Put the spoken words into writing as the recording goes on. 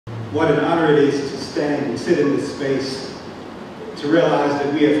What an honor it is to stand and sit in this space, to realize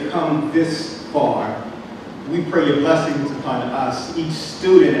that we have come this far. We pray your blessings upon us, each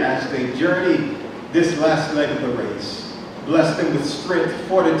student as they journey this last leg of the race. Bless them with strength,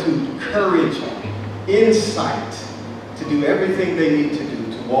 fortitude, courage, insight to do everything they need to do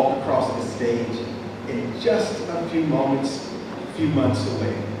to walk across the stage in just a few moments, a few months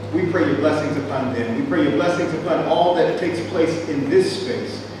away. We pray your blessings upon them. We pray your blessings upon all that takes place in this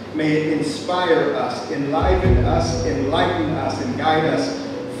space. May it inspire us, enliven us, enlighten us, and guide us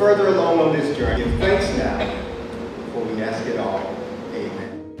further along on this journey. Give thanks now, for we ask it all.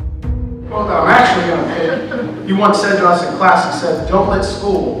 Amen. Well, I'm actually going to pick. You once said to us in class, he said, don't let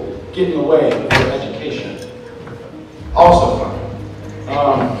school get in the way of your education. Also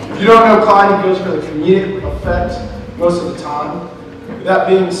fun. If you don't know Clyde, he goes for the comedic effect most of the time. With that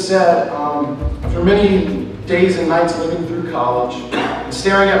being said, after many days and nights living through college, and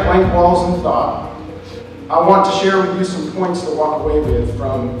staring at blank walls and thought, I want to share with you some points to walk away with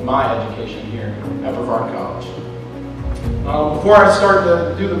from my education here at Brevard College. Before I start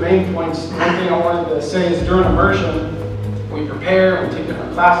to do the main points, one thing I wanted to say is during immersion, we prepare, we take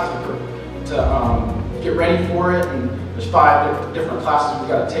different classes to get ready for it, and there's 5 different classes we've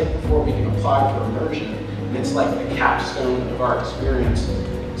got to take before we can apply for immersion, and it's like the capstone of our experience.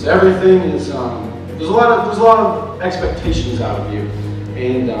 So everything is, there's a lot of expectations out of you,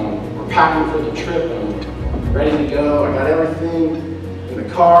 and we're packing for the trip, and I'm ready to go. I got everything in the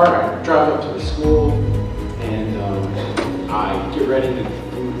car, I drive up to the school, and I get ready to,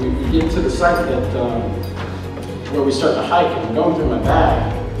 we get to the site that, where we start to hike, and I'm going through my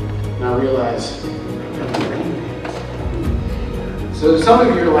bag, and I realize, so some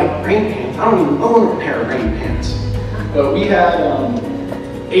of you are like, rain pants? I don't even own a pair of rain pants. But we had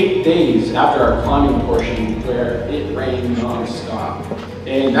 8 days after our climbing portion where it rained non-stop.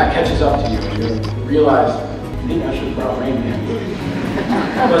 And that catches up to you, and you realize, maybe I should have brought rain pants.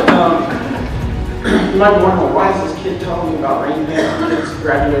 But you might be wondering, why is this kid telling me about rain pants? Kids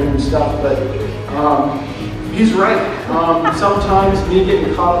graduating and stuff, but he's right. Sometimes me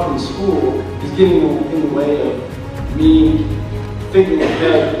getting caught up in school is getting in the way of me thinking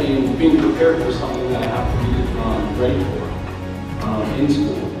ahead and being prepared for something that I have to be ready for in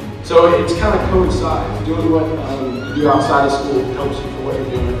school. So it's kind of coincides. Doing what you do outside of school helps you for what you're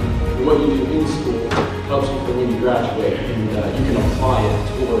doing, and what you do in school helps you for when you graduate, and you can apply it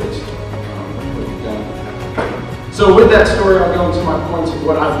towards what you've done. So with that story, I'll go into my points of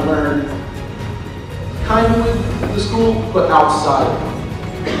what I've learned, kind of with the school, but outside of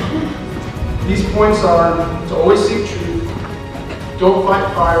it. These points are to always seek truth, don't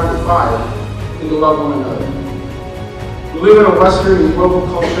fight fire with fire, and to love one another. We live in a Western and global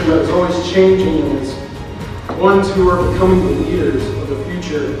culture that is always changing, and it's ones who are becoming the leaders of the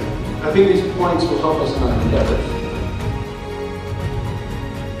future. I think these points will help us in our endeavors.